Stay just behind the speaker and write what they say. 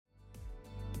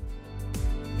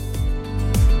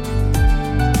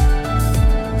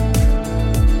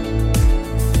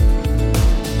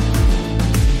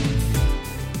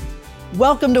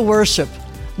Welcome to worship.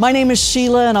 My name is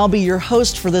Sheila and I'll be your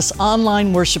host for this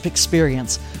online worship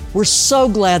experience. We're so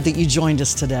glad that you joined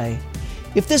us today.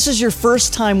 If this is your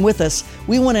first time with us,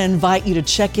 we want to invite you to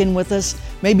check in with us,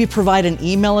 maybe provide an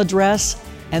email address,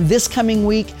 and this coming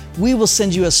week, we will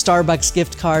send you a Starbucks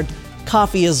gift card.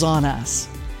 Coffee is on us.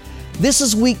 This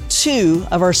is week 2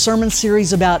 of our sermon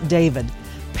series about David.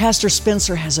 Pastor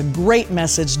Spencer has a great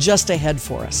message just ahead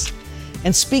for us.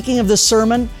 And speaking of the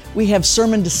sermon, we have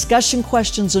sermon discussion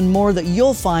questions and more that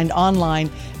you'll find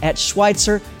online at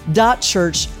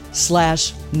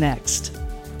schweitzer.church/next.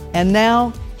 And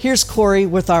now, here's Corey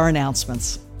with our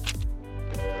announcements.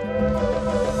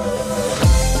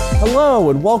 Hello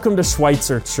and welcome to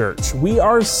Schweitzer Church. We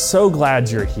are so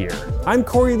glad you're here. I'm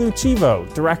Corey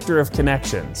Lucivo, Director of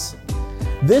Connections.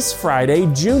 This Friday,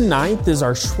 June 9th, is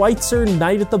our Schweitzer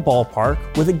Night at the Ballpark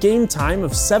with a game time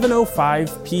of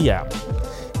 7:05 p.m.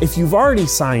 If you've already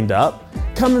signed up,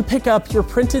 come and pick up your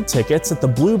printed tickets at the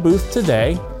blue booth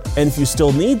today, and if you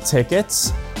still need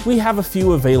tickets, we have a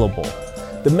few available.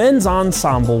 The men's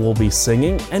ensemble will be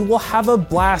singing, and we'll have a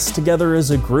blast together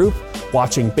as a group,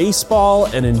 watching baseball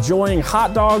and enjoying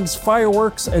hot dogs,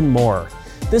 fireworks, and more.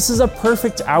 This is a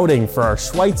perfect outing for our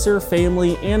Schweitzer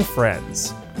family and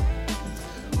friends.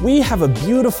 We have a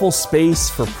beautiful space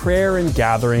for prayer and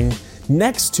gathering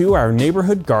next to our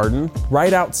neighborhood garden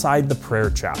right outside the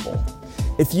prayer chapel.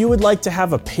 If you would like to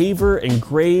have a paver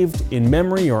engraved in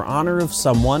memory or honor of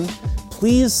someone,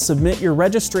 please submit your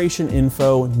registration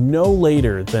info no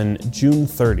later than June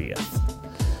 30th.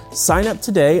 Sign up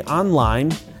today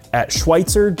online at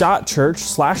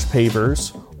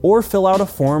schweitzer.church/pavers or fill out a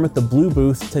form at the blue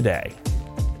booth today.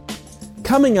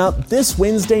 Coming up this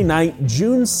Wednesday night,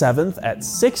 June 7th at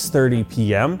 6:30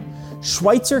 p.m.,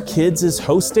 Schweitzer Kids is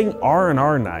hosting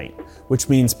R&R Night, which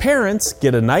means parents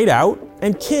get a night out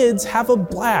and kids have a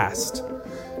blast.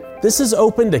 This is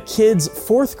open to kids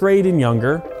 4th grade and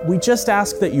younger. We just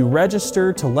ask that you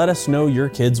register to let us know your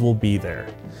kids will be there.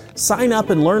 Sign up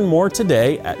and learn more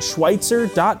today at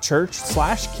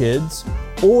schweitzer.church/kids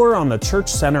or on the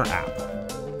Church Center app.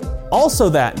 Also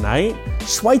that night,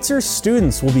 Schweitzer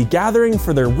students will be gathering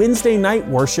for their Wednesday night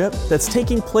worship that's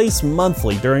taking place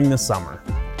monthly during the summer.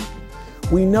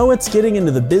 We know it's getting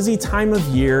into the busy time of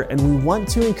year and we want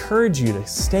to encourage you to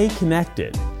stay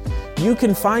connected. You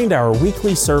can find our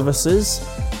weekly services,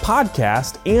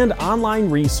 podcast, and online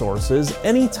resources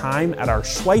anytime at our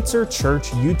Schweitzer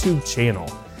Church YouTube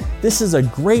channel. This is a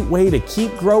great way to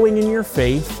keep growing in your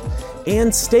faith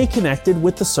and stay connected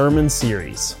with the sermon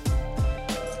series.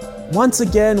 Once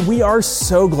again, we are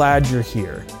so glad you're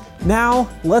here. Now,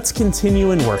 let's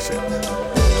continue in worship.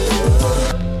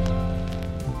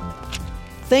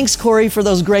 Thanks, Corey, for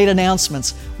those great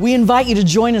announcements. We invite you to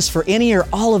join us for any or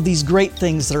all of these great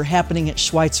things that are happening at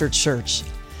Schweitzer Church.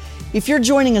 If you're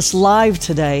joining us live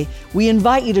today, we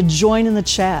invite you to join in the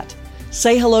chat.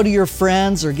 Say hello to your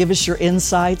friends or give us your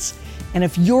insights. And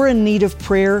if you're in need of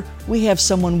prayer, we have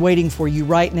someone waiting for you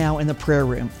right now in the prayer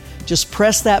room. Just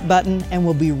press that button and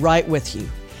we'll be right with you.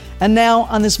 And now,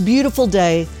 on this beautiful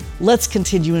day, let's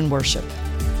continue in worship.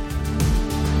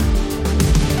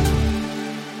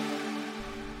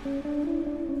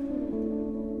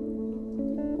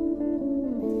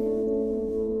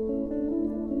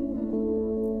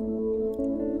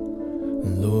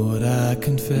 Lord, I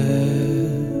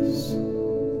confess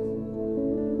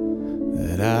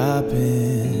that I've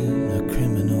been a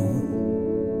criminal.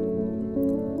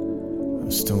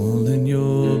 I've stolen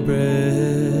your breath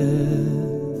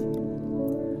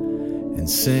and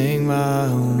sang my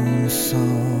own song.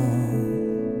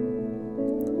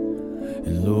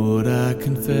 And Lord, I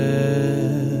confess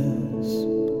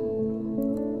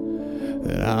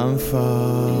that I'm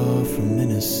far from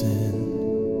innocent.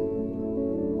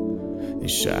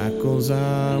 These shackles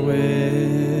I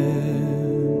wear,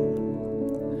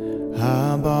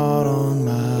 I bought on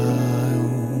my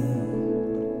own.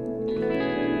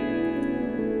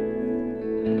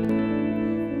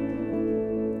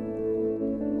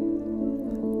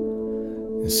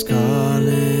 The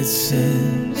scarlet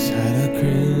sins had a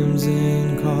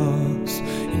crimson cross.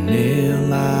 You nailed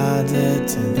my debt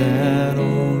to that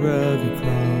old rugged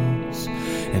cross.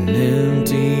 An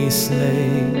empty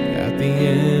slave at the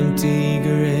empty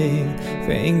grave.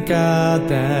 Thank God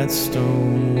that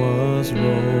stone was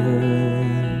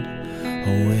rolled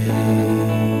away.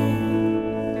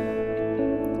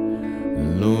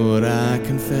 Lord, I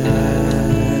confess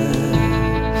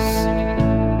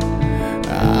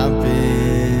I've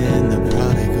been the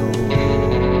prodigal,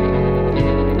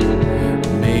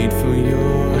 made for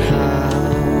your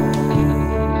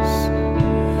house,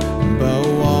 but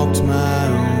walked my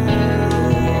own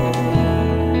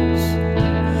roads.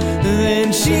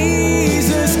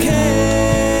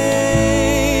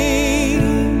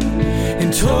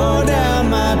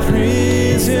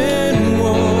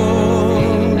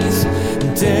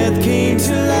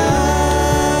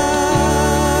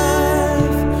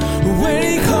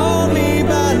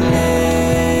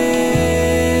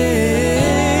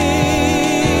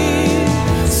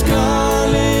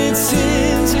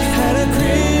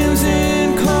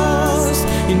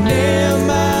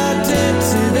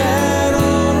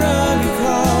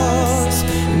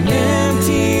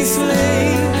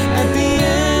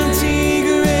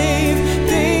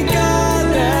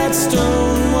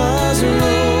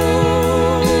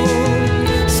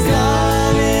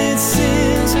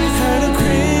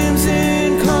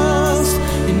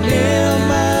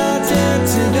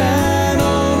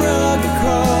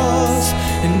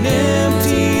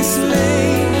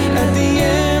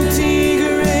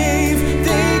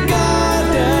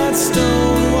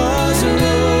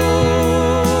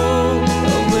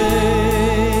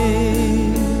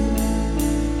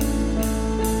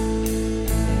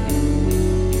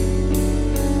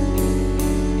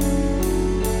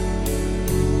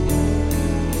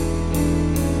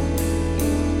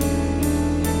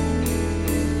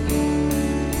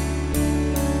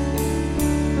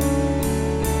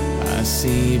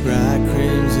 see bright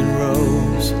crimson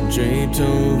robes draped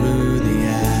over the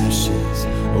ashes,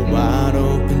 a wide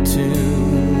open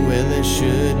tomb where there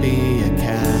should be a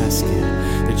casket.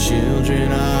 The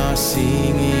children are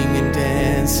singing and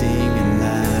dancing and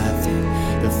laughing.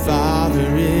 The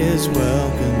Father is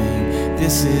welcoming.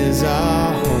 This is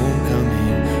our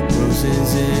homecoming.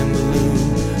 Roses in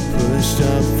bloom pushed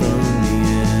up from the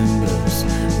embers.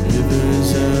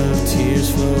 Rivers of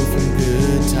tears flow from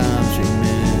good times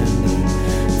remembered.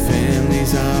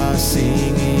 Families are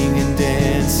singing and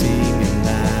dancing and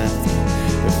laughing.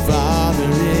 The Father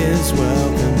is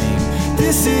welcoming.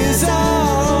 This is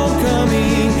our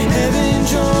homecoming. Heaven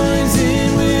joins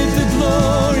in with the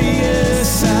glorious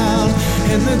sound,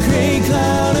 and the great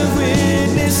cloud of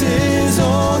witnesses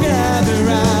all gather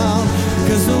round.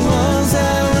 'Cause the ones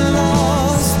that were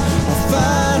lost are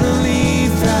finally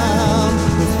found.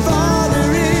 The Father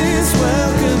is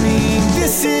welcoming.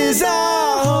 This is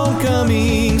our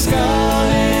homecoming.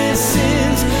 Scarlet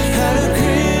sins had a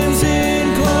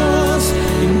crimson cross.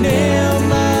 You nailed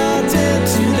my death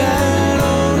to that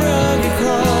old rugged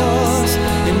cross.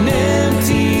 An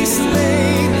empty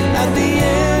slate at the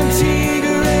empty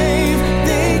grave.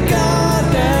 Thank God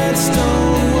that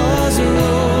stone was rolled.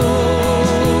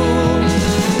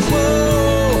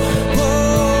 Whoa, whoa, whoa,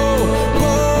 whoa,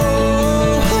 whoa,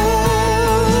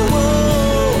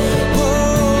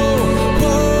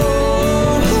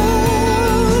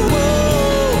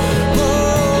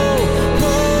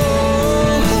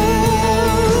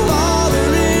 Father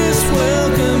is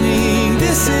welcoming.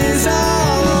 This is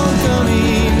our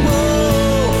homecoming.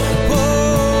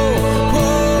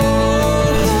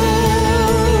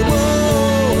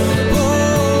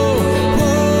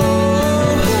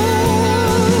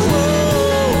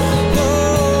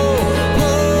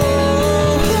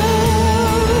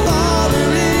 Father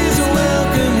is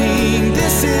welcoming.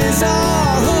 This is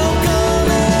our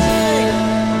homecoming.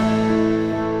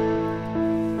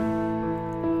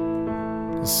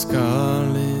 The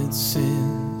scarlet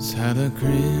sins had a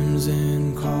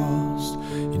crimson cost.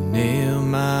 You nailed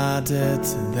my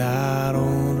death to that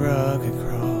old rugged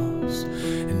cross.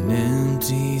 An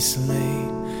empty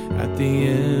slate at the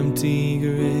empty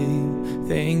grave.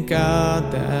 Thank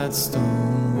God that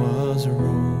stone was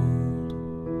rolled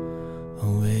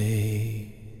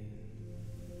away.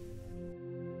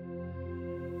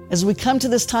 As we come to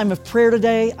this time of prayer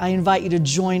today, I invite you to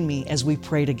join me as we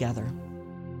pray together.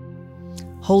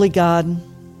 Holy God,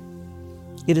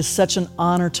 it is such an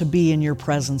honor to be in your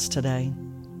presence today.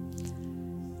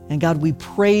 And God, we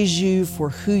praise you for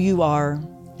who you are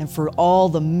and for all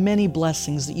the many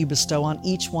blessings that you bestow on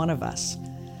each one of us.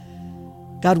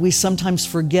 God, we sometimes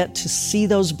forget to see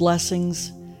those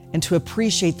blessings and to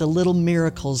appreciate the little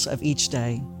miracles of each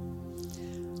day.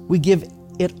 We give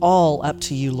it all up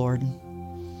to you, Lord.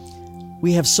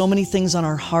 We have so many things on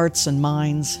our hearts and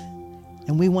minds,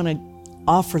 and we want to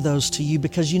offer those to you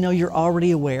because you know you're already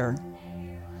aware.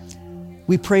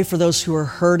 We pray for those who are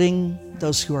hurting,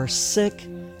 those who are sick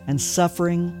and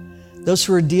suffering, those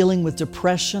who are dealing with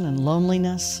depression and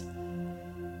loneliness.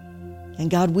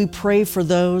 And God, we pray for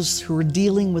those who are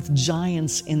dealing with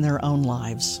giants in their own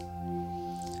lives.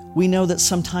 We know that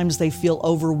sometimes they feel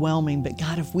overwhelming, but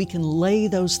God, if we can lay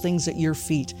those things at your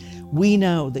feet, we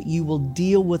know that you will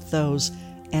deal with those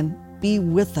and be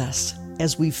with us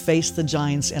as we face the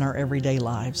giants in our everyday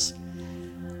lives.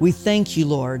 We thank you,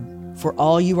 Lord, for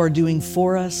all you are doing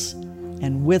for us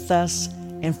and with us,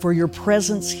 and for your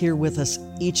presence here with us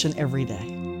each and every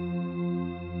day.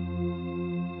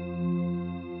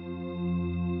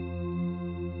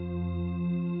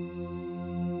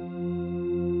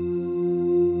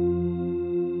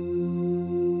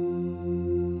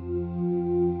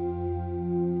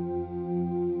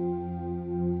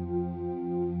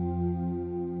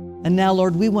 And now,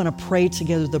 Lord, we want to pray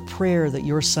together the prayer that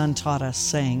your Son taught us,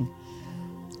 saying,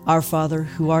 Our Father,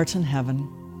 who art in heaven,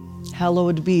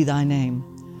 hallowed be thy name.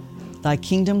 Thy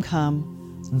kingdom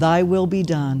come, thy will be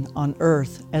done on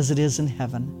earth as it is in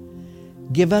heaven.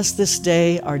 Give us this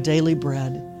day our daily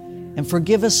bread, and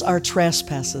forgive us our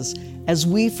trespasses as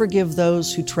we forgive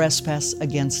those who trespass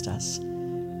against us.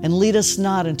 And lead us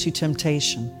not into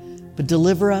temptation, but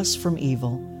deliver us from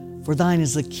evil. For thine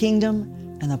is the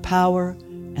kingdom and the power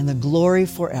and the glory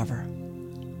forever.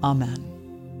 Amen.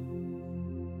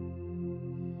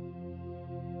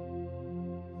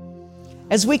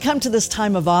 As we come to this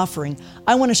time of offering,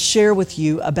 I want to share with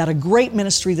you about a great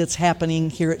ministry that's happening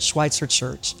here at Schweitzer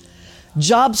Church.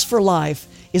 Jobs for Life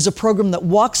is a program that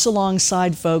walks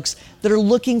alongside folks that are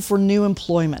looking for new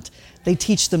employment. They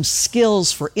teach them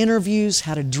skills for interviews,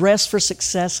 how to dress for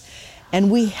success, and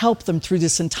we help them through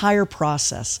this entire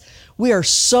process. We are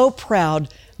so proud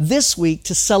this week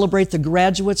to celebrate the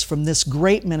graduates from this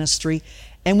great ministry,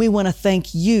 and we want to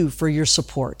thank you for your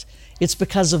support. It's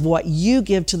because of what you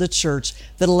give to the church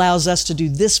that allows us to do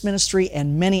this ministry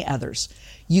and many others.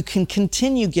 You can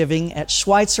continue giving at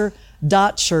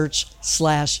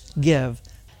schweitzer.church/give.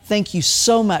 Thank you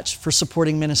so much for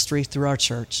supporting ministry through our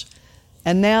church.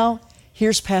 And now,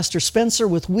 here's Pastor Spencer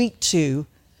with Week 2,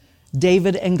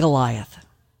 David and Goliath.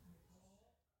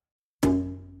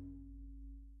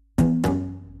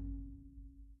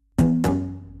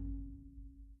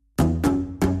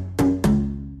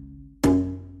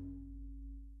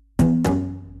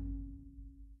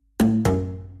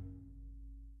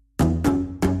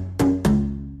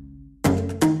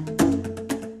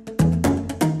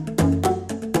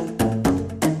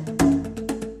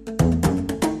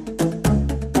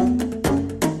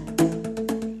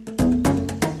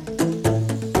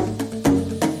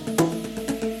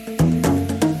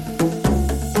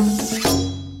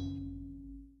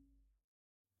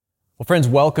 Well, friends,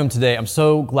 welcome today. I'm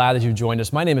so glad that you've joined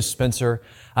us. My name is Spencer.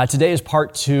 Today is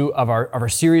part 2 of our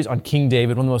series on King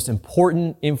David, one of the most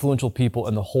important, influential people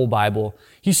in the whole Bible.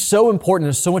 He's so important,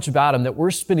 there's so much about him that we're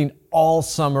spending all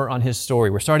summer on his story.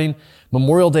 We're starting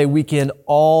Memorial Day weekend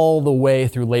all the way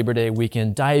through Labor Day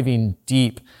weekend, diving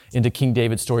deep into King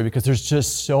David's story because there's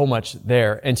just so much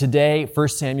there. And today, 1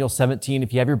 Samuel 17,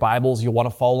 if you have your Bibles, you'll want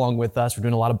to follow along with us. We're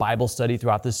doing a lot of Bible study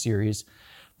throughout this series.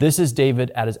 This is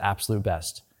David at his absolute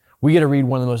best. We get to read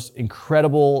one of the most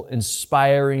incredible,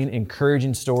 inspiring,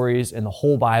 encouraging stories in the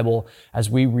whole Bible as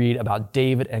we read about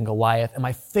David and Goliath. And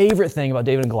my favorite thing about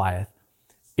David and Goliath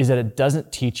is that it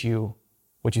doesn't teach you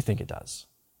what you think it does.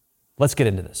 Let's get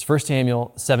into this. 1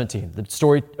 Samuel 17, the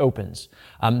story opens.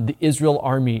 The Israel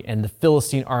army and the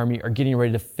Philistine army are getting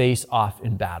ready to face off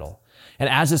in battle. And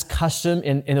as is custom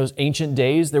in those ancient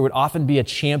days, there would often be a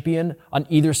champion on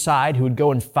either side who would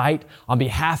go and fight on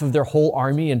behalf of their whole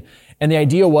army. And the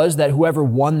idea was that whoever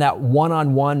won that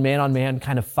one-on-one, man-on-man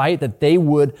kind of fight, that they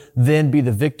would then be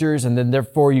the victors, and then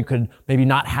therefore you could maybe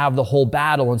not have the whole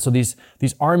battle. And so these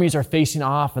armies are facing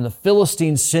off, and the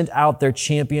Philistines sent out their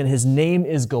champion. His name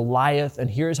is Goliath,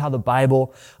 and here's how the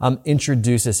Bible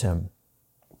introduces him.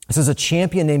 It says, a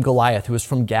champion named Goliath, who was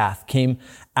from Gath, came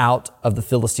out of the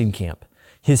Philistine camp.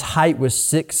 His height was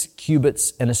 6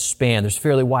 cubits and a span. There's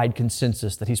fairly wide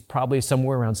consensus that he's probably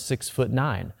somewhere around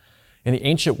 6'9". In the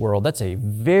ancient world, that's a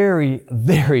very,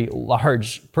 very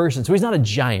large person. So he's not a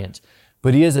giant,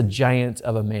 but he is a giant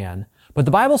of a man. But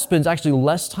the Bible spends actually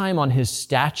less time on his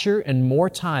stature and more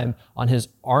time on his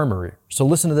armor. So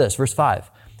listen to this, verse 5.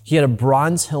 He had a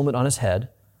bronze helmet on his head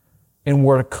and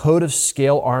wore a coat of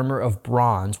scale armor of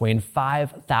bronze weighing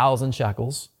 5,000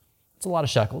 shekels. That's a lot of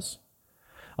shekels.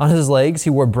 On his legs, he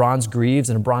wore bronze greaves,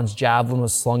 and a bronze javelin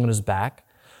was slung on his back.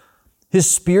 His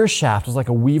spear shaft was like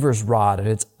a weaver's rod, and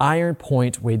its iron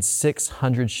point weighed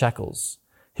 600 shekels.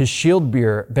 His shield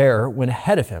bearer went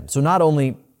ahead of him. So not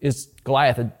only is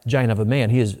Goliath a giant of a man,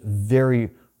 he is very,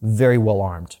 very well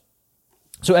armed.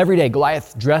 So every day,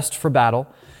 Goliath, dressed for battle,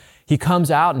 he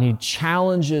comes out and he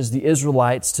challenges the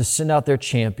Israelites to send out their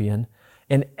champion.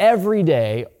 And every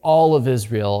day, all of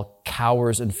Israel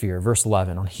cowers in fear. Verse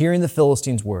 11, on hearing the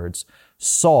Philistines' words,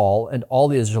 Saul and all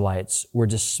the Israelites were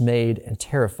dismayed and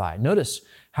terrified. Notice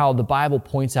how the Bible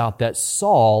points out that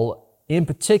Saul, in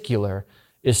particular,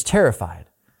 is terrified.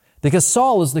 Because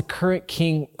Saul is the current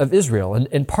king of Israel.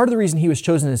 And part of the reason he was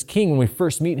chosen as king when we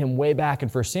first meet him way back in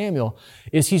 1 Samuel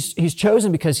is he's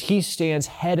chosen because he stands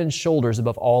head and shoulders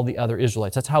above all the other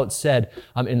Israelites. That's how it's said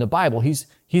in the Bible. He's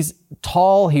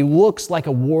tall, he looks like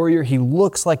a warrior, he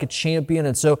looks like a champion.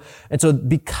 And so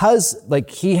because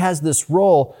he has this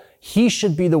role, he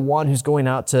should be the one who's going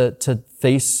out to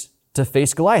face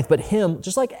Goliath. But him,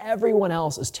 just like everyone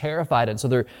else, is terrified. And so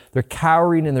they're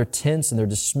cowering in their tents and they're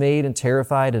dismayed and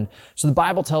terrified. And so the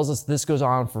Bible tells us this goes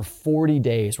on for 40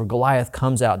 days where Goliath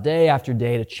comes out day after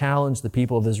day to challenge the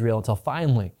people of Israel until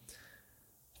finally,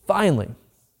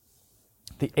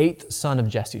 the 8th son of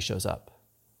Jesse shows up.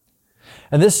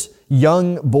 And this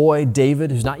young boy, David,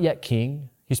 who's not yet king,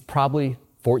 he's probably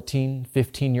 14,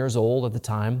 15 years old at the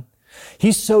time.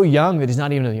 He's so young that he's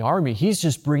not even in the army. He's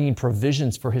just bringing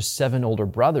provisions for his 7 older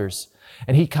brothers.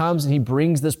 And he comes and he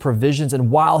brings this provisions. And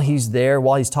while he's there,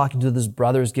 while he's talking to his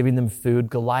brothers, giving them food,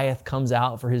 Goliath comes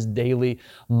out for his daily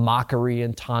mockery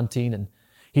and taunting. And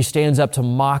he stands up to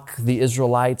mock the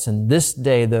Israelites. And this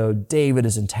day, though, David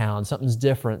is in town. Something's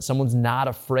different. Someone's not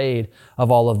afraid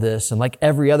of all of this. And like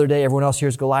every other day, everyone else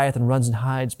hears Goliath and runs and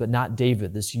hides, but not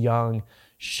David, this young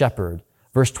shepherd.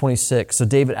 Verse 26, so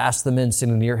David asked the men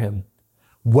sitting near him,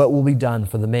 what will be done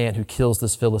for the man who kills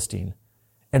this Philistine?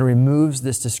 and removes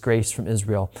this disgrace from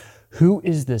Israel. Who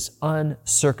is this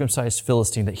uncircumcised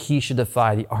Philistine that he should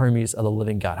defy the armies of the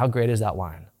living God? How great is that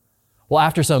line? Well,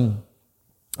 after some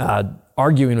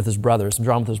arguing with his brothers, some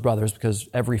drama with his brothers, because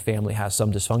every family has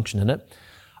some dysfunction in it,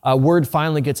 word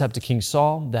finally gets up to King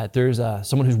Saul that there's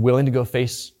someone who's willing to go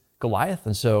face Goliath.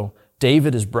 And so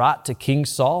David is brought to King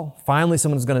Saul. Finally,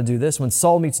 someone's going to do this. When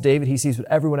Saul meets David, he sees what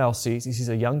everyone else sees. He sees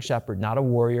a young shepherd, not a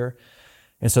warrior.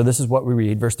 And so this is what we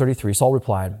read. Verse 33, Saul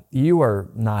replied, "You are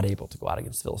not able to go out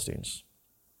against the Philistines.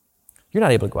 You're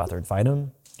not able to go out there and fight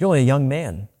him. You're only a young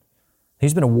man.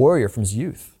 He's been a warrior from his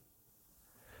youth."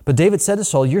 But David said to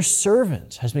Saul, "Your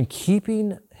servant has been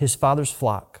keeping his father's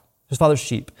flock, his father's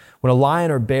sheep. When a lion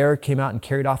or bear came out and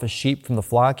carried off a sheep from the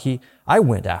flock, I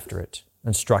went after it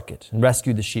and struck it and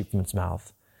rescued the sheep from its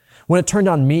mouth. When it turned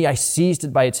on me, I seized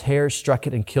it by its hair, struck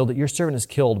it, and killed it. Your servant has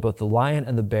killed both the lion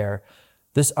and the bear.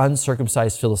 This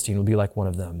uncircumcised Philistine will be like one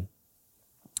of them,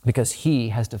 because he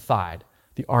has defied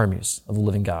the armies of the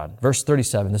living God." Verse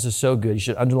 37, this is so good. You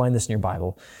should underline this in your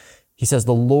Bible. He says,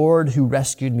 "The Lord who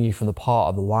rescued me from the paw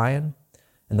of the lion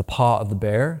and the paw of the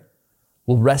bear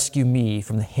will rescue me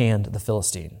from the hand of the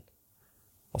Philistine."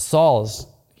 Well,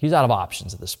 he's out of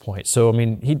options at this point. So,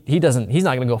 he's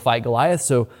not going to go fight Goliath.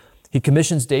 So he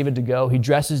commissions David to go. He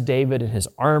dresses David in his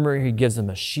armor. He gives him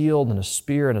a shield and a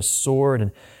spear and a sword.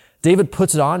 And David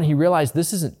puts it on, and he realized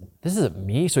this isn't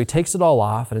me. So he takes it all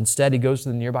off, and instead he goes to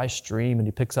the nearby stream and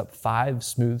he picks up 5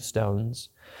 smooth stones.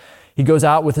 He goes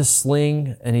out with his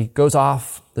sling and he goes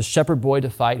off, the shepherd boy, to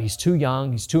fight. He's too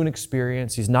young. He's too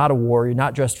inexperienced. He's not a warrior,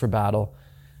 not dressed for battle.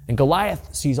 And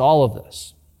Goliath sees all of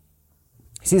this.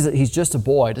 He sees that he's just a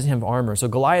boy, doesn't have armor. So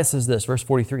Goliath says this, verse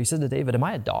 43, he says to David, "Am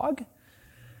I a dog?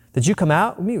 Did you come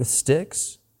out with me with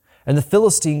sticks?" And the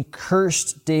Philistine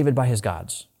cursed David by his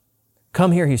gods.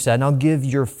 "Come here," he said, "and I'll give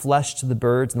your flesh to the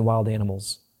birds and the wild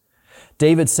animals."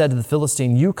 David said to the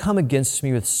Philistine, "You come against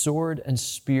me with sword and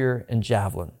spear and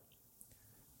javelin.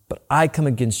 But I come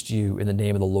against you in the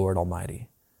name of the Lord Almighty,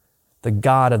 the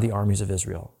God of the armies of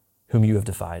Israel, whom you have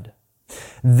defied.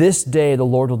 This day the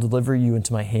Lord will deliver you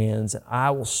into my hands, and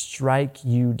I will strike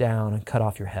you down and cut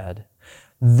off your head.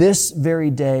 This very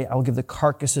day I will give the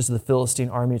carcasses of the Philistine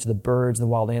army to the birds and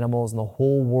the wild animals, and the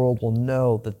whole world will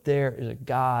know that there is a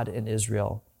God in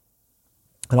Israel.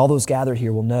 And all those gathered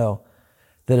here will know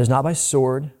that it is not by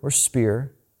sword or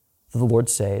spear that the Lord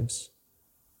saves,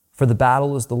 for the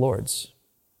battle is the Lord's.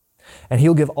 And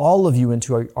he'll give all of you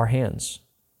into our hands."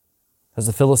 As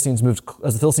the Philistine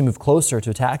moved closer to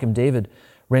attack him, David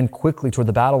ran quickly toward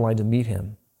the battle line to meet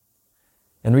him.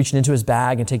 And reaching into his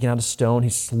bag and taking out a stone, he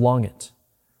slung it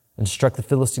and struck the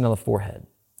Philistine on the forehead.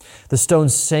 The stone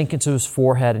sank into his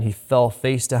forehead and he fell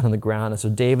face down on the ground. And so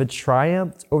David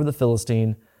triumphed over the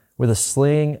Philistine with a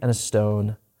sling and a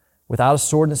stone. Without a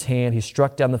sword in his hand, he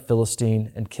struck down the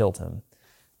Philistine and killed him.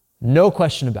 No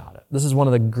question about it. This is one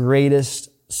of the greatest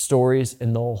stories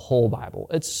in the whole Bible.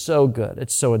 It's so good.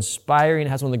 It's so inspiring. It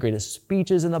has one of the greatest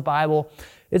speeches in the Bible.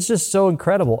 It's just so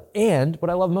incredible. And what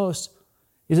I love most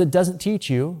is it doesn't teach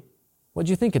you what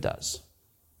you think it does.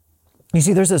 You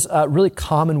see, there's this really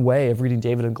common way of reading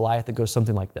David and Goliath that goes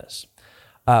something like this.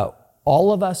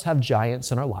 All of us have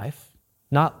giants in our life,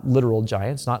 not literal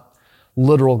giants, not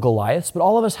literal Goliaths, but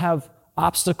all of us have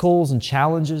obstacles and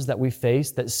challenges that we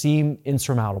face that seem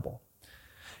insurmountable.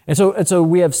 And so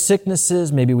we have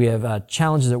sicknesses, maybe we have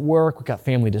challenges at work, we've got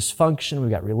family dysfunction,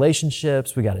 we've got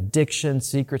relationships, we've got addiction,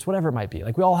 secrets, whatever it might be.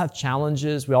 Like we all have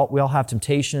challenges, we all have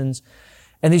temptations.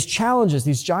 And these challenges,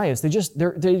 these giants, they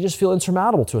just feel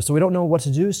insurmountable to us. So we don't know what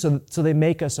to do, so they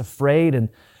make us afraid. And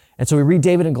so we read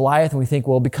David and Goliath and we think,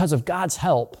 well, because of God's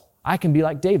help, I can be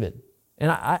like David. And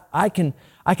I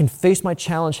can face my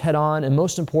challenge head on, and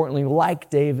most importantly, like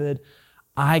David,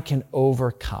 I can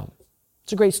overcome.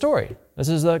 It's a great story. This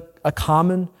is a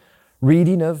common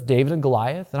reading of David and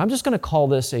Goliath, and I'm just going to call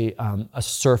this a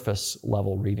surface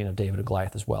level reading of David and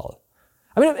Goliath as well.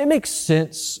 It makes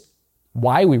sense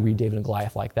why we read David and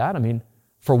Goliath like that.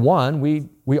 For one,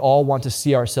 we all want to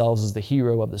see ourselves as the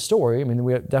hero of the story.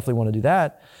 We definitely want to do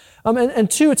that. And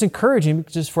two, it's encouraging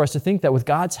just for us to think that with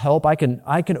God's help, I can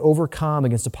overcome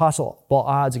against impossible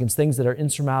odds, against things that are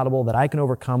insurmountable, that I can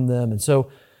overcome them. And so,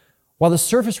 while the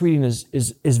surface reading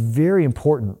is very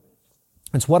important,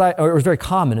 it was very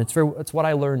common. It's what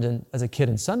I learned as a kid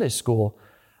in Sunday school.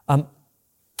 I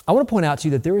want to point out to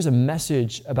you that there is a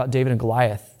message about David and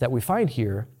Goliath that we find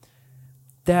here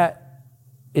that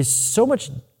is so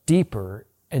much deeper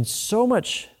and so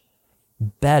much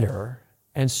better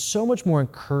and so much more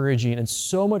encouraging and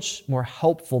so much more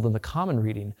helpful than the common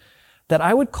reading that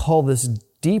I would call this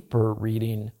deeper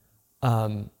reading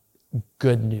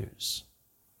good news.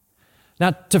 Now,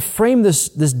 to frame this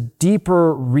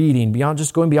deeper reading,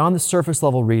 going beyond the surface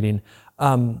level reading,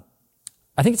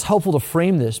 I think it's helpful to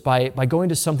frame this by going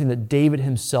to something that David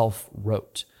himself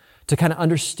wrote to kind of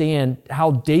understand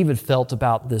how David felt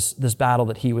about this battle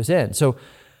that he was in. So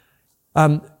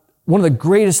one of the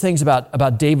greatest things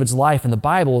about David's life in the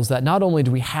Bible is that not only do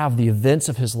we have the events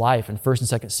of his life in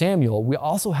 1st and 2nd Samuel, we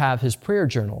also have his prayer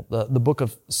journal, the book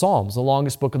of Psalms, the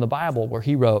longest book in the Bible, where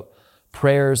he wrote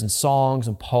prayers and songs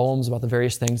and poems about the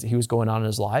various things that he was going on in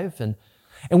his life. And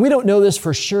we don't know this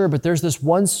for sure, but there's this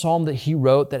one psalm that he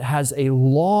wrote that has a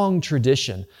long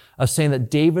tradition of saying that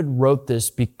David wrote this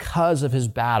because of his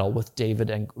battle with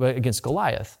David against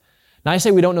Goliath. Now, I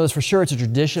say we don't know this for sure, it's a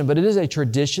tradition, but it is a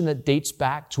tradition that dates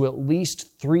back to at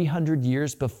least 300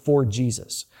 years before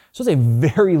Jesus. So it's a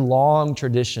very long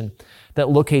tradition that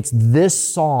locates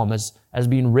this psalm as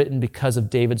being written because of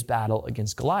David's battle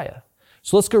against Goliath.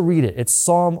 So let's go read it. It's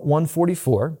Psalm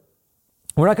 144.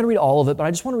 We're not going to read all of it, but I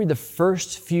just want to read the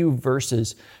first few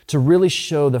verses to really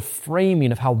show the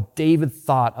framing of how David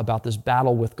thought about this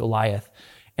battle with Goliath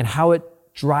and how it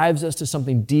drives us to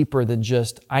something deeper than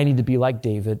just, I need to be like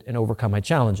David and overcome my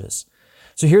challenges.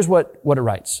 So here's what it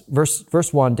writes.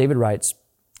 Verse 1, David writes,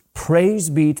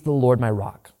 "Praise be to the Lord my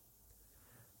rock,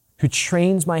 who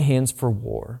trains my hands for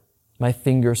war, my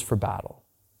fingers for battle.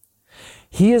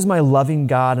 He is my loving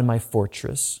God and my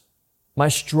fortress, my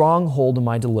stronghold and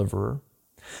my deliverer,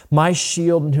 my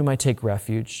shield in whom I take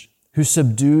refuge, who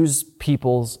subdues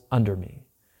peoples under me."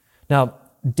 Now,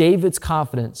 David's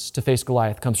confidence to face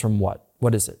Goliath comes from what?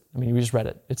 What is it? I mean, we just read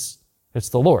it. It's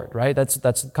the Lord, right?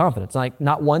 That's confidence. Like,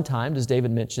 not one time does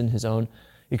David mention his own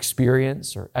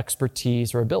experience or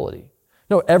expertise or ability.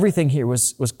 No, everything here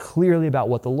was clearly about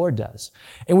what the Lord does.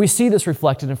 And we see this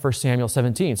reflected in 1 Samuel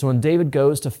 17. So when David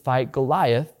goes to fight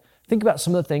Goliath, think about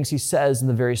some of the things he says in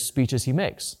the various speeches he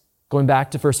makes. Going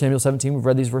back to 1 Samuel 17, we've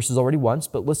read these verses already once,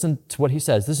 but listen to what he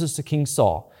says. This is to King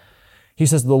Saul. He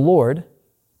says, "The Lord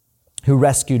who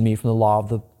rescued me from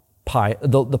the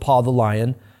paw of the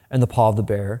lion and the paw of the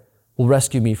bear will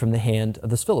rescue me from the hand of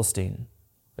this Philistine."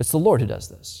 It's the Lord who does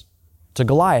this. To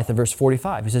Goliath in verse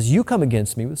 45, he says, "You come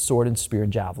against me with sword and spear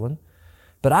and javelin,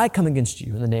 but I come against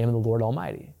you in the name of the Lord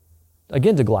Almighty."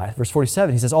 Again to Goliath, verse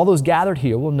 47, he says, "All those gathered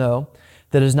here will know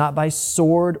that it is not by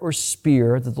sword or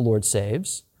spear that the Lord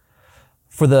saves.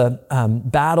 For the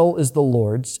battle is the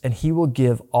Lord's, and he will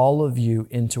give all of you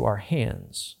into our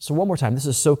hands." So one more time, this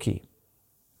is so key.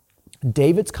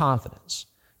 David's confidence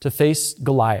to face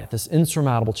Goliath, this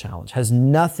insurmountable challenge, has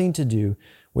nothing to do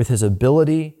with his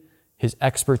ability, his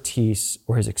expertise,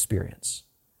 or his experience.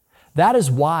 That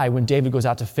is why when David goes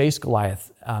out to face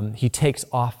Goliath, he takes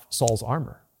off Saul's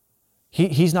armor.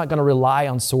 He's not going to rely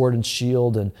on sword and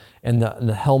shield and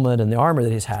the helmet and the armor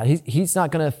that he's had. He's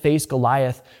not going to face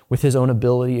Goliath with his own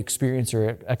ability, experience,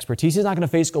 or expertise. He's not going to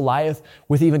face Goliath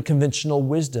with even conventional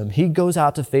wisdom. He goes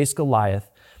out to face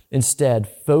Goliath instead,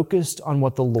 focused on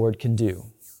what the Lord can do.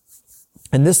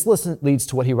 And this leads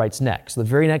to what he writes next. The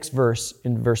very next verse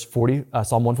in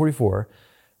Psalm 144,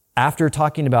 after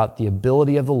talking about the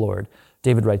ability of the Lord,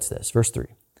 David writes this, verse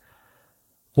 3.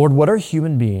 "Lord, what are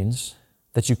human beings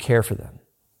that you care for them?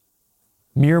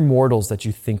 Mere mortals that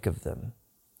you think of them.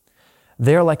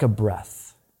 They are like a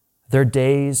breath. Their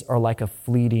days are like a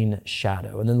fleeting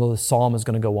shadow." And then the psalm is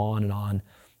going to go on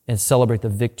and celebrate the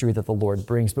victory that the Lord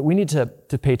brings. But we need to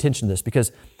pay attention to this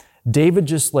because David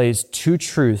just lays two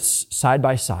truths side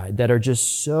by side that are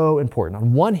just so important.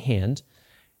 On one hand,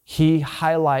 he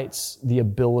highlights the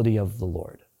ability of the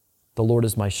Lord. The Lord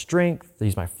is my strength.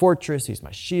 He's my fortress. He's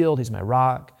my shield. He's my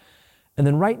rock. And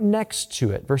then right next to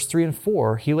it, verse 3 and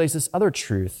 4, he lays this other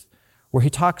truth where he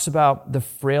talks about the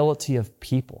frailty of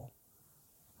people.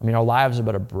 I mean, our lives are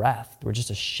but a breath. We're just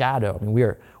a shadow. I mean,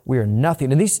 we are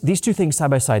nothing. And these two things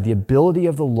side by side, the ability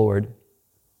of the Lord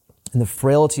and the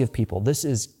frailty of people, this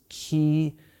is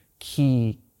key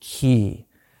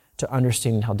to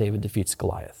understanding how David defeats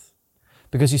Goliath.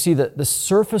 Because you see, the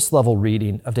surface level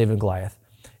reading of David and Goliath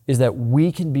is that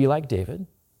we can be like David.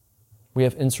 We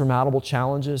have insurmountable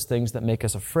challenges, things that make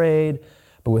us afraid,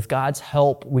 but with God's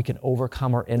help, we can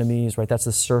overcome our enemies, right? That's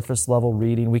the surface level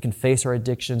reading. We can face our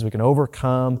addictions. We can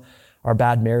overcome our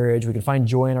bad marriage. We can find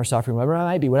joy in our suffering, whatever it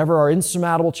might be, whatever our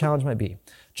insurmountable challenge might be.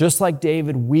 Just like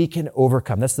David, we can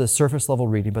overcome. That's the surface level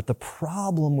reading. But the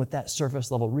problem with that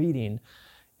surface level reading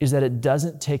is that it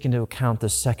doesn't take into account the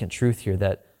second truth here,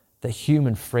 that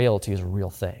human frailty is a real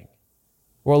thing.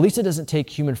 Or at least it doesn't take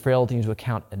human frailty into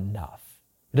account enough.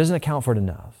 It doesn't account for it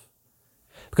enough.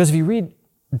 Because if you read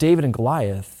David and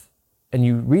Goliath, and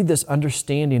you read this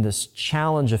understanding, this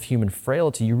challenge of human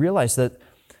frailty, you realize that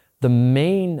the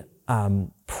main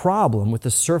problem with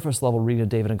the surface level reading of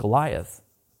David and Goliath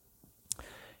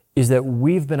is that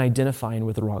we've been identifying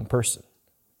with the wrong person.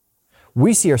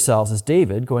 We see ourselves as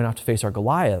David going off to face our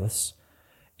Goliaths,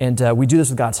 and we do this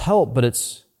with God's help, but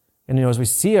as we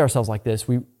see ourselves like this,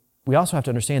 we also have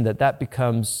to understand that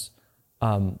becomes,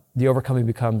 the overcoming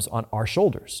becomes on our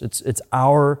shoulders. It's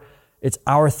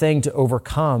our thing to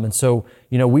overcome. And so,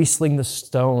 we sling the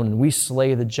stone and we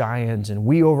slay the giant and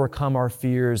we overcome our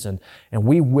fears and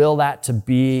we will that to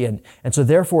be. And so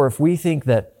therefore, if we think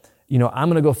that, I'm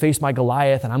going to go face my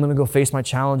Goliath and I'm going to go face my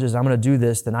challenges, I'm going to do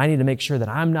this, then I need to make sure that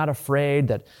I'm not afraid,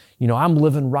 that, I'm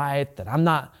living right, that I'm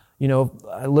not,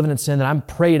 living in sin, that I'm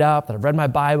prayed up, that I've read my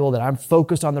Bible, that I'm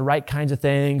focused on the right kinds of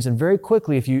things. And very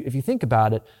quickly, if you think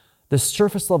about it, the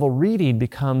surface level reading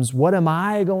becomes, what am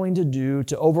I going to do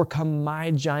to overcome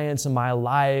my giants in my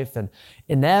life? And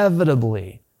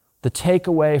inevitably, the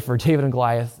takeaway for David and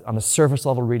Goliath on the surface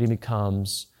level reading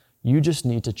becomes, you just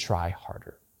need to try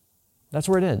harder. That's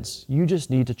where it ends. You just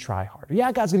need to try harder.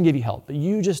 Yeah, God's going to give you help, but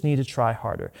you just need to try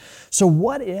harder. So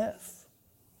what if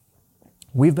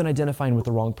we've been identifying with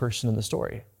the wrong person in the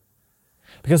story?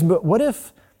 Because what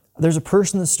if there's a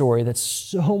person in the story that's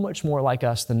so much more like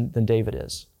us than David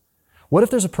is? What if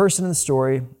there's a person in the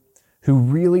story who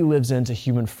really lives into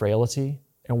human frailty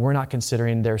and we're not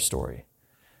considering their story?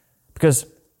 Because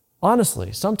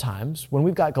honestly, sometimes when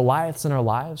we've got Goliaths in our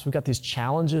lives, we've got these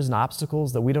challenges and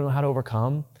obstacles that we don't know how to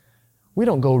overcome, we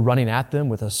don't go running at them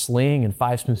with a sling and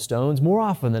 5 smooth stones. More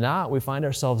often than not, we find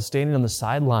ourselves standing on the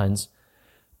sidelines,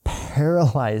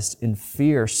 paralyzed in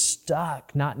fear,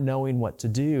 stuck, not knowing what to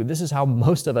do. This is how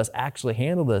most of us actually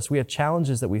handle this. We have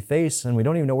challenges that we face and we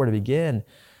don't even know where to begin.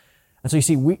 And so you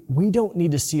see, we don't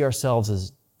need to see ourselves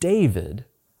as David.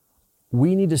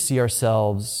 We need to see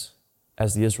ourselves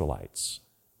as the Israelites,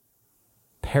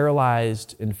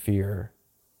 paralyzed in fear,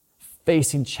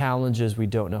 facing challenges we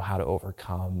don't know how to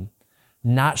overcome,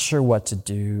 not sure what to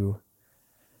do.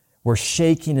 We're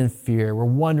shaking in fear. We're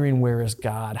wondering, where is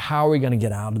God? How are we going to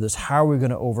get out of this? How are we going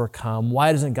to overcome?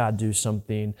 Why doesn't God do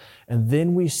something? And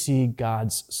then we see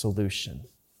God's solution.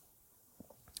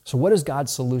 So what is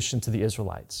God's solution to the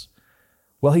Israelites?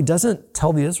 Well, he doesn't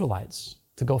tell the Israelites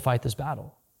to go fight this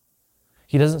battle.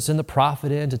 He doesn't send the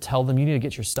prophet in to tell them, you need to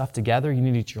get your stuff together, you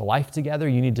need to get your life together,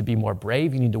 you need to be more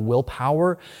brave, you need to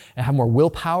willpower and have more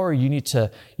willpower. You need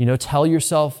to, tell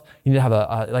yourself, you need to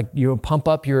have pump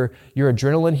up your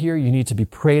adrenaline here. You need to be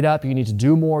prayed up. You need to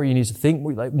do more. You need to think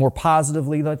more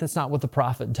positively. That's not what the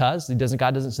prophet does.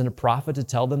 God doesn't send a prophet to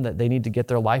tell them that they need to get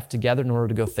their life together in order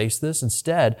to go face this.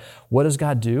 Instead, what does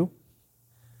God do?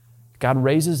 God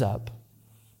raises up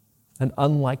an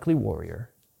unlikely warrior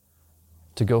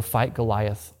to go fight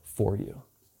Goliath for you.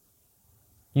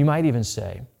 You might even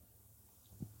say,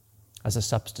 as a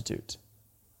substitute.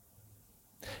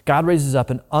 God raises up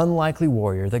an unlikely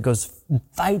warrior that goes and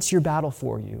fights your battle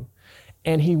for you,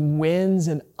 and he wins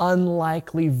an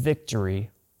unlikely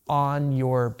victory on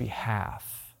your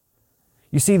behalf.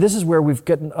 You see, this is where we've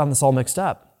gotten on this all mixed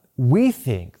up. We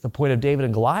think the point of David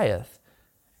and Goliath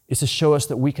is to show us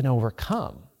that we can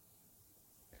overcome.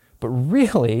 But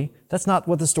really, that's not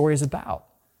what the story is about.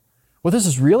 What this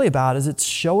is really about is it's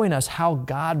showing us how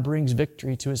God brings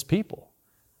victory to his people.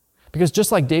 Because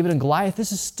just like David and Goliath,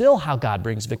 this is still how God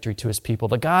brings victory to his people.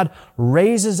 That God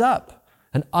raises up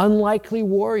an unlikely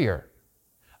warrior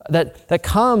that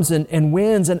comes and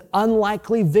wins an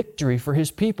unlikely victory for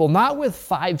his people, not with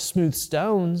 5 smooth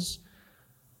stones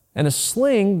and a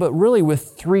sling, but really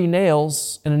with 3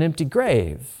 nails and an empty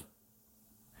grave.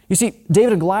 You see,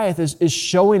 David and Goliath is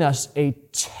showing us a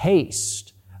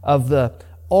taste of the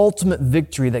ultimate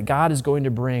victory that God is going to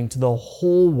bring to the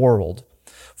whole world,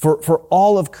 for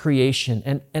all of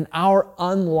creation. And our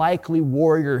unlikely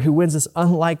warrior who wins this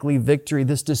unlikely victory,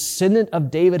 this descendant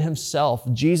of David himself,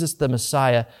 Jesus the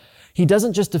Messiah, he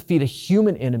doesn't just defeat a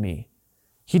human enemy,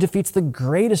 he defeats the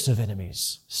greatest of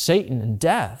enemies, Satan and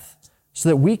death, so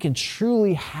that we can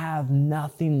truly have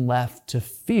nothing left to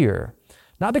fear.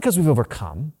 Not because we've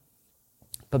overcome,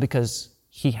 but because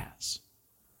he has.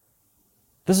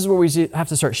 This is where we have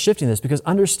to start shifting this, because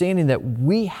understanding that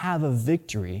we have a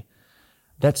victory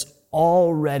that's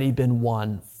already been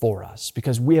won for us,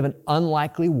 because we have an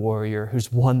unlikely warrior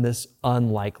who's won this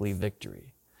unlikely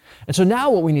victory. And so now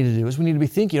what we need to do is we need to be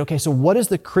thinking, okay, so what is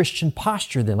the Christian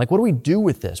posture then? Like, what do we do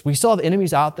with this? We still have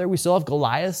enemies out there. We still have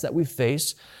Goliaths that we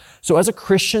face. So as a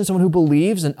Christian, someone who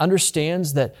believes and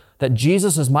understands that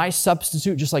Jesus is my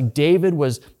substitute, just like David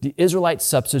was the Israelite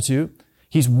substitute,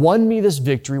 he's won me this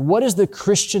victory. What is the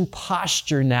Christian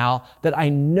posture now that I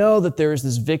know that there is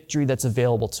this victory that's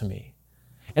available to me?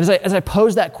 And as I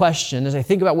pose that question, as I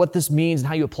think about what this means and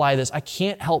how you apply this, I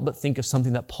can't help but think of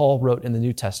something that Paul wrote in the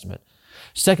New Testament.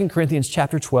 2 Corinthians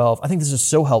chapter 12, I think this is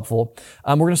so helpful.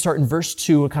 We're going to start in verse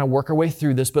 2 and kind of work our way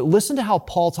through this, but listen to how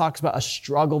Paul talks about a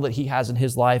struggle that he has in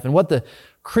his life and what the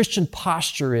Christian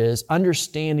posture is,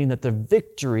 understanding that the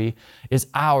victory is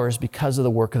ours because of the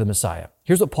work of the Messiah.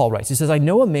 Here's what Paul writes. He says, I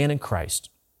know a man in Christ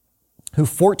who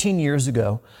 14 years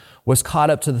ago was caught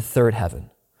up to the third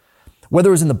heaven. Whether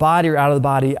it was in the body or out of the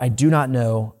body, I do not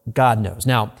know. God knows.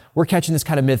 Now, we're catching this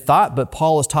kind of mid-thought, but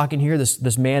Paul is talking here,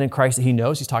 this man in Christ that he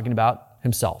knows, he's talking about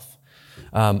himself.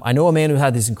 I know a man who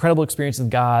had these incredible experiences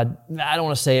with God. I don't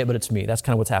want to say it, but it's me. That's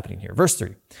kind of what's happening here. Verse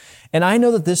 3. And I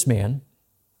know that this man,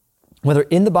 whether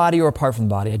in the body or apart from the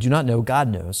body, I do not know, God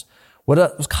knows,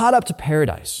 was caught up to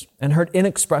paradise and heard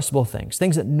inexpressible things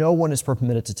that no one is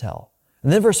permitted to tell.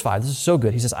 And then verse 5, this is so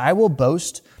good. He says, I will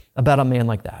boast about a man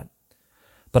like that,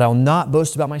 but I will not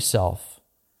boast about myself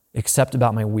except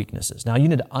about my weaknesses. Now you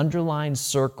need to underline,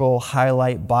 circle,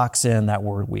 highlight, box in that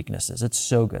word weaknesses. It's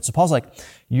so good. So Paul's like,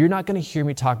 you're not going to hear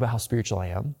me talk about how spiritual I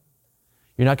am.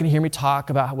 You're not going to hear me talk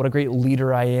about what a great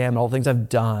leader I am and all the things I've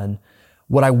done.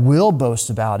 What I will boast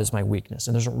about is my weakness.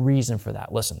 And there's a reason for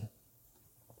that. Listen,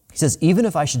 he says, even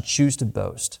if I should choose to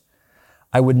boast,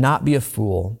 I would not be a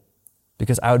fool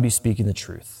because I would be speaking the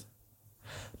truth.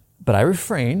 But I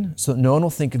refrain so that no one will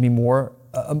think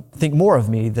more of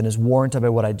me than is warranted by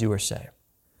what I do or say.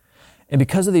 And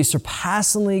because of these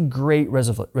surpassingly great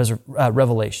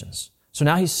revelations. So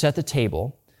now he's set the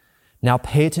table. Now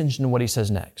pay attention to what he says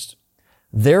next.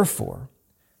 Therefore,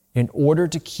 in order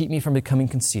to keep me from becoming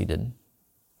conceited,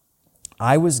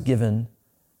 I was given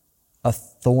a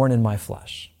thorn in my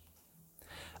flesh,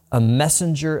 a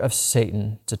messenger of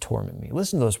Satan to torment me.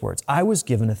 Listen to those words. I was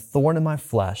given a thorn in my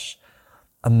flesh,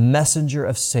 a messenger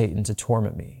of Satan to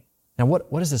torment me. Now,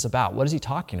 what is this about? What is he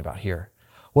talking about here?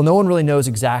 Well, no one really knows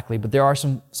exactly, but there are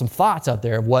some thoughts out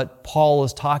there of what Paul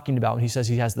is talking about when he says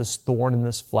he has this thorn in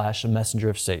this flesh, a messenger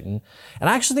of Satan. And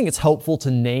I actually think it's helpful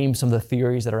to name some of the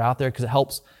theories that are out there because it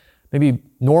helps maybe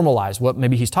normalize what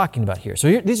maybe he's talking about here.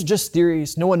 So these are just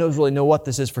theories. No one really know what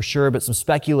this is for sure, but some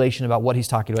speculation about what he's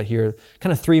talking about here.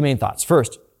 Kind of three main thoughts.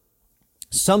 First,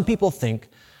 some people think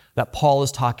that Paul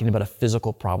is talking about a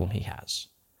physical problem he has.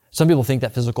 Some people think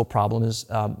that physical problem is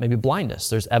maybe blindness.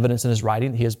 There's evidence in his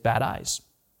writing that he has bad eyes.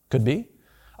 Could be.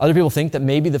 Other people think that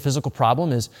maybe the physical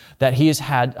problem is that he has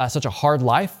had such a hard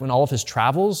life in all of his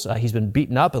travels. He's been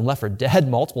beaten up and left for dead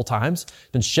multiple times,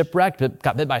 been shipwrecked,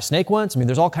 got bit by a snake once. I mean,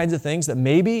 there's all kinds of things that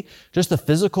maybe just the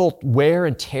physical wear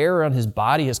and tear on his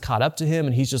body has caught up to him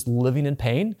and he's just living in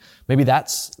pain. Maybe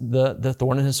that's the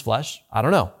thorn in his flesh. I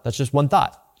don't know. That's just one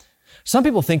thought. Some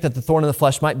people think that the thorn in the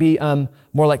flesh might be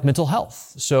more like mental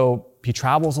health. So he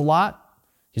travels a lot.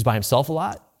 He's by himself a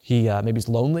lot. Maybe he's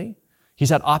lonely. He's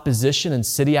had opposition in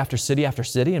city after city after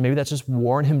city, and maybe that's just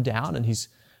worn him down and he's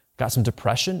got some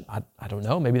depression. I don't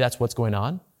know. Maybe that's what's going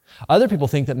on. Other people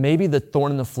think that maybe the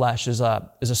thorn in the flesh is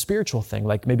a spiritual thing,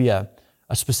 like maybe a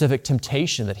specific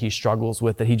temptation that he struggles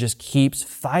with, that he just keeps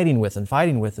fighting with and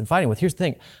fighting with and fighting with. Here's the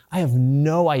thing. I have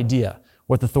no idea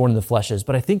what the thorn in the flesh is,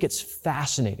 but I think it's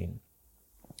fascinating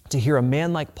to hear a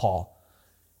man like Paul,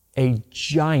 a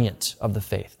giant of the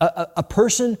faith, a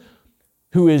person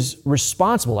who is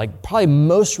responsible, like probably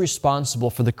most responsible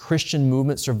for the Christian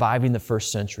movement surviving the first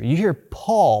century. You hear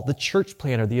Paul, the church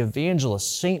planter, the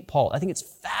evangelist, St. Paul. I think it's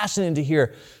fascinating to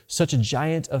hear such a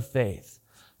giant of faith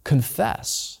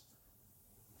confess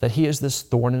that he is this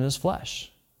thorn in his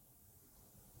flesh.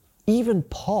 Even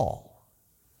Paul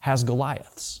has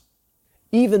Goliaths.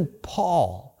 Even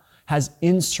Paul has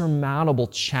insurmountable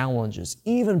challenges.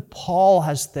 Even Paul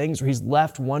has things where he's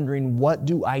left wondering, what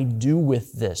do I do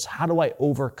with this? How do I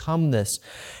overcome this?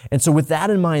 And so with that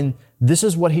in mind, this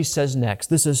is what he says next.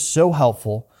 This is so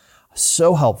helpful,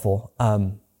 so helpful.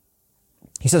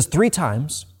 He says 3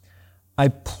 times, I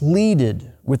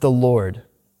pleaded with the Lord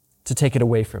to take it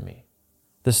away from me.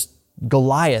 This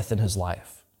Goliath in his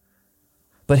life.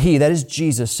 But he, that is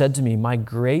Jesus, said to me, my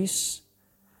grace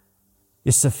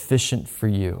is sufficient for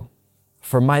you.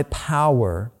 For my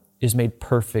power is made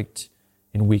perfect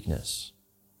in weakness.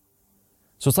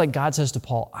 So it's like God says to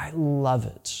Paul, I love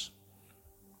it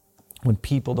when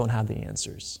people don't have the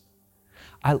answers.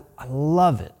 I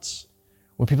love it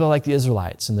when people are like the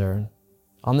Israelites and they're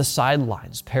on the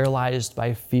sidelines, paralyzed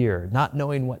by fear, not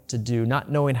knowing what to do,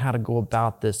 not knowing how to go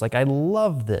about this. Like, I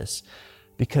love this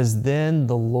because then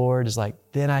the Lord is like,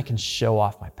 then I can show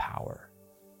off my power.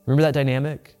 Remember that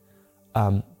dynamic?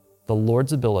 The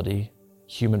Lord's ability,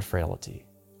 human frailty.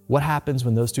 What happens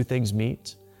when those two things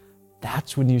meet?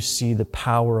 That's when you see the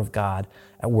power of God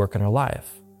at work in our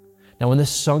life. Now, when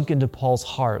this sunk into Paul's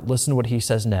heart, listen to what he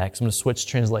says next. I'm going to switch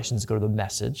translations, go to the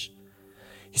Message.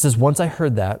 He says, once I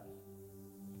heard that,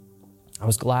 I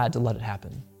was glad to let it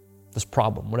happen. This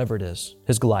problem, whatever it is,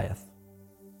 his Goliath.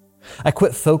 I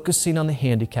quit focusing on the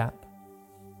handicap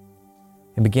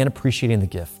and began appreciating the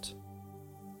gift.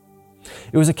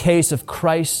 It was a case of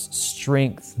Christ's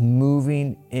strength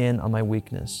moving in on my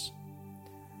weakness.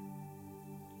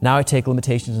 Now I take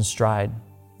limitations in stride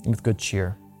and with good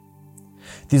cheer.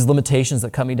 These limitations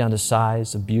that cut me down to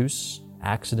size, abuse,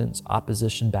 accidents,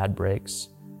 opposition, bad breaks,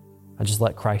 I just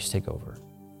let Christ take over.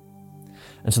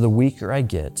 And so the weaker I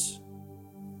get,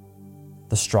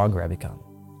 the stronger I become.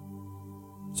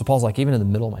 So Paul's like, even in the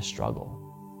middle of my struggle,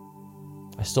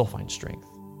 I still find strength.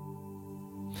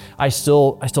 I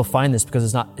still find this because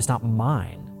it's not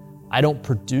mine. I don't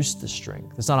produce the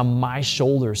strength. It's not on my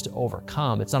shoulders to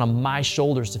overcome. It's not on my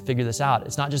shoulders to figure this out.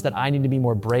 It's not just that I need to be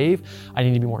more brave. I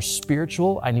need to be more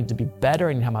spiritual. I need to be better.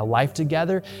 I need to have my life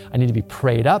together. I need to be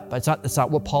prayed up. It's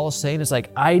not what Paul is saying. It's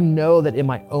like, I know that in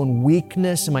my own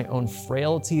weakness, in my own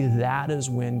frailty, that is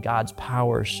when God's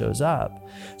power shows up.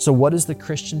 So what is the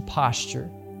Christian posture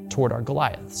toward our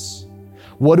Goliaths?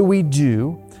 What do we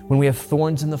do when we have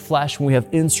thorns in the flesh, when we have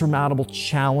insurmountable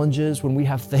challenges, when we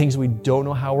have things we don't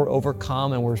know how we're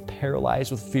overcome and we're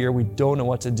paralyzed with fear, we don't know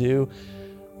what to do?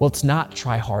 Well, it's not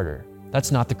try harder. That's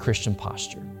not the Christian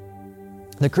posture.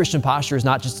 The Christian posture is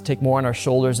not just to take more on our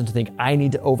shoulders and to think, I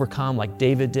need to overcome like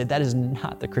David did. That is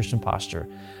not the Christian posture.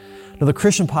 No, the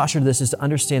Christian posture to this is to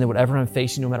understand that whatever I'm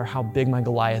facing, no matter how big my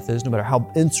Goliath is, no matter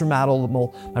how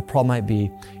insurmountable my problem might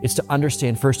be, it's to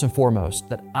understand first and foremost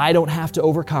that I don't have to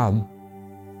overcome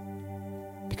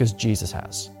because Jesus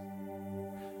has.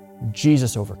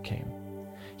 Jesus overcame.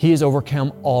 He has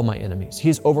overcome all my enemies. He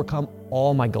has overcome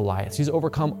all my Goliaths. He's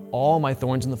overcome all my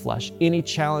thorns in the flesh. Any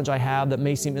challenge I have that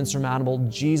may seem insurmountable,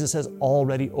 Jesus has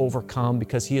already overcome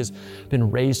because he has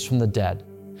been raised from the dead.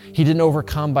 He didn't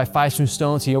overcome by 5 smooth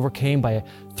stones. He overcame by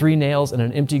 3 nails and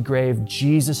an empty grave.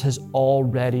 Jesus has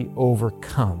already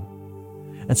overcome.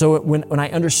 And so when I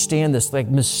understand this like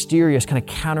mysterious, kind of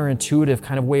counterintuitive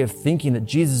kind of way of thinking that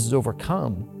Jesus has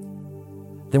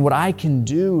overcome, then what I can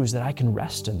do is that I can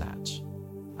rest in that.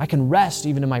 I can rest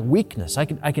even in my weakness. I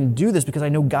can do this because I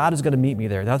know God is going to meet me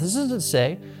there. Now, this isn't to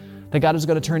say that God is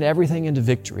going to turn everything into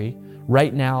victory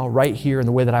right now, right here, in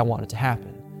the way that I want it to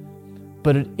happen.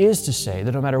 But it is to say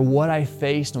that no matter what I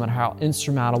face, no matter how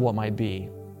insurmountable it might be,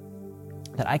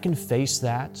 that I can face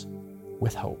that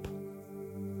with hope.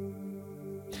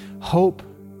 Hope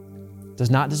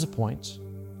does not disappoint,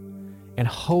 and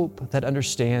hope that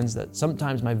understands that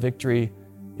sometimes my victory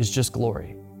is just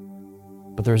glory,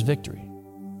 but there's victory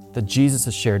that Jesus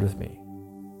has shared with me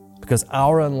because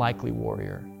our unlikely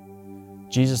warrior,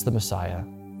 Jesus the Messiah,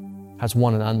 has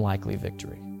won an unlikely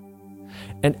victory.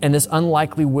 And this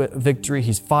unlikely victory,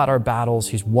 he's fought our battles,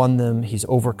 he's won them, he's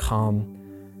overcome,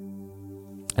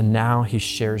 and now he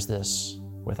shares this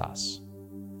with us.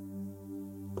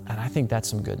 And I think that's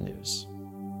some good news.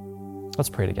 Let's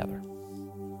pray together.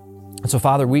 And so,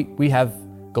 Father, we have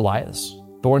Goliaths,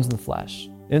 thorns in the flesh,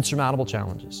 insurmountable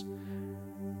challenges.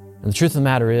 And the truth of the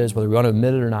matter is, whether we want to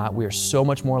admit it or not, we are so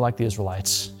much more like the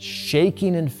Israelites,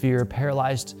 shaking in fear,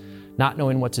 paralyzed, not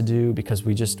knowing what to do because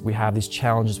we have these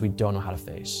challenges we don't know how to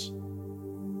face.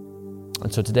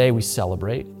 And so today we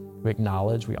celebrate, we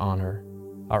acknowledge, we honor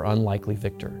our unlikely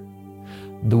victor,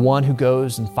 the one who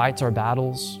goes and fights our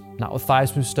battles, not with 5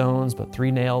 smooth stones, but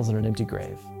 3 nails and an empty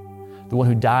grave. The one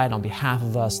who died on behalf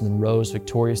of us and then rose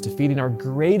victorious, defeating our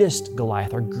greatest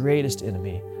Goliath, our greatest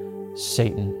enemy,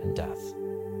 Satan and death.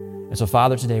 And so,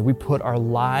 Father, today we put our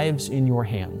lives in your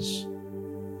hands.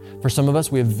 For some of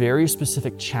us, we have very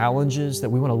specific challenges that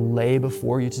we want to lay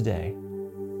before you today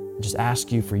and just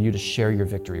ask you for you to share your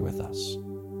victory with us.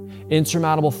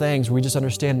 Insurmountable things where we just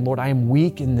understand, Lord, I am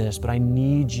weak in this, but I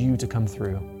need you to come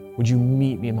through. Would you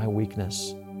meet me in my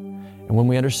weakness? And when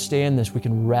we understand this, we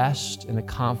can rest in the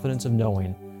confidence of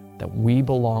knowing that we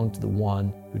belong to the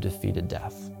one who defeated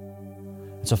death.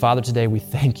 And so, Father, today we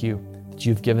thank you that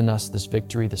you've given us this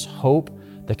victory, this hope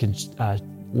that can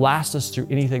last us through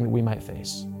anything that we might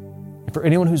face. And for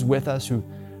anyone who's with us who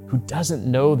doesn't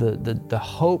know the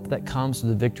hope that comes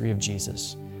through the victory of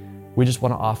Jesus, we just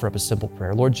want to offer up a simple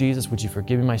prayer. Lord Jesus, would you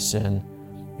forgive me my sin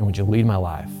and would you lead my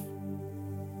life?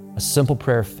 A simple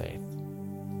prayer of faith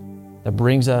that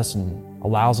brings us and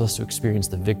allows us to experience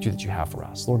the victory that you have for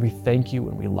us. Lord, we thank you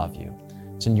and we love you.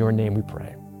 It's in your name we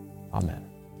pray. Amen.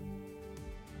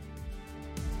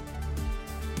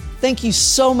 Thank you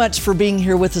so much for being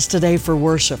here with us today for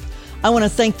worship. I want to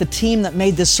thank the team that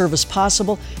made this service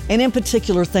possible, and in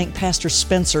particular, thank Pastor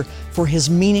Spencer for his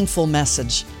meaningful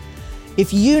message.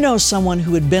 If you know someone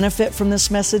who would benefit from this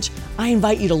message, I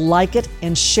invite you to like it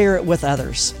and share it with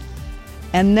others.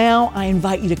 And now I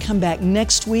invite you to come back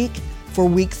next week for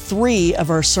week 3 of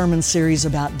our sermon series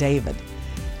about David.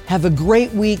 Have a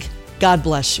great week. God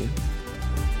bless you.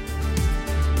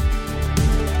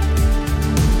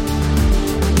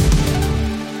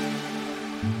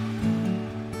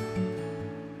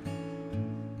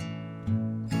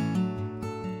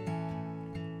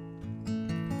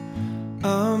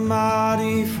 A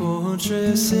mighty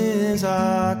fortress is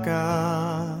our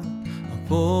God, a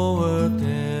bulwark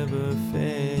never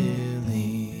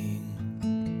failing.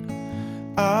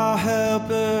 Our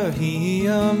helper, He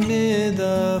amid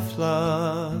the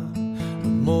flood, of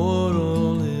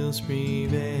mortal ills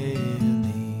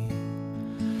prevailing.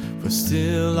 For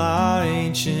still our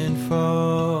ancient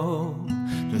foe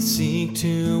doth seek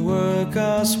to work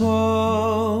us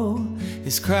woe.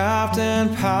 His craft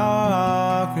and power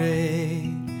are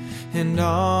great, and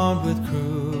armed with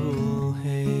cruel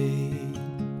hate.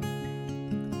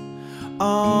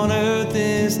 On earth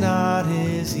is not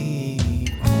his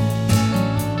equal.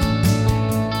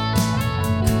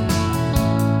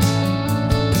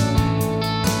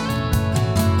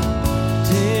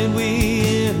 Did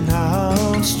we in our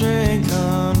own strength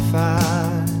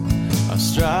confide, our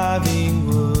striving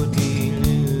would be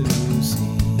losing.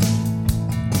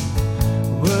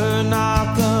 Were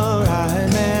not the right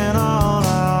man on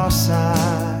our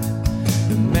side,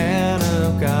 the man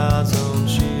of God's own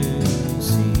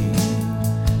choosing.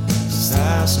 Just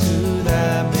ask who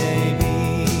that may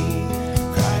be.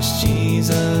 Christ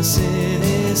Jesus, it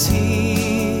is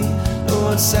He.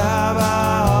 Lord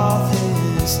Sabaoth,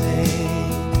 His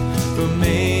name. From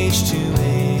age to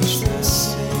age the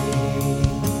same.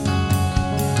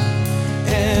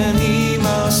 And He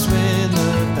must win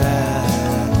the battle.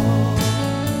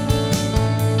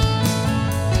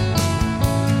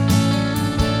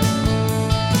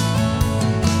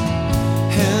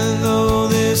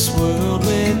 This world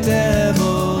with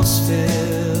devils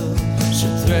still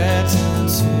should threaten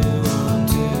to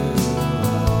undo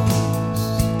us,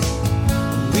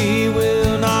 we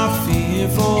will not fear,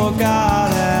 for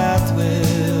God hath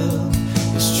will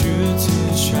His truth to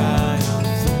triumph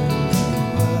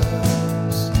through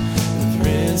us. The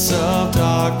prince of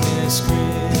darkness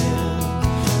grim,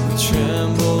 we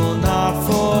tremble not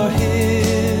for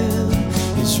him.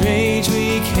 His rage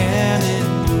we can endure,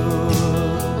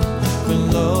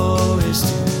 lo, His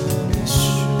doom is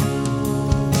sure.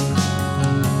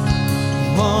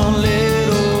 One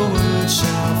little word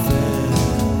shall fail.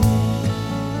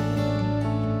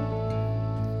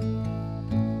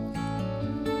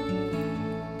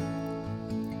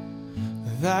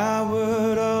 Thy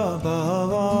word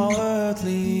above all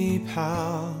earthly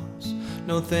powers,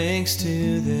 no thanks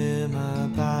to them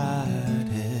abideth.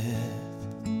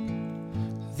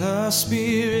 The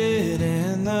Spirit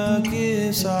and the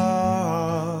gifts are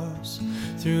ours,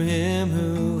 through Him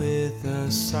who with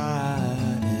us sided.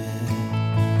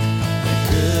 The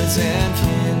goods and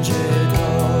kindred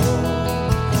go,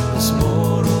 this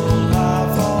mortal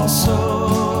life also.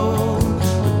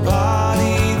 The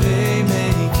body they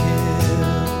may kill,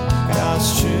 God's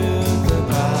truth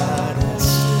abideth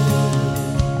still.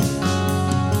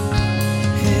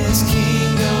 His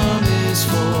kingdom is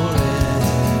forever.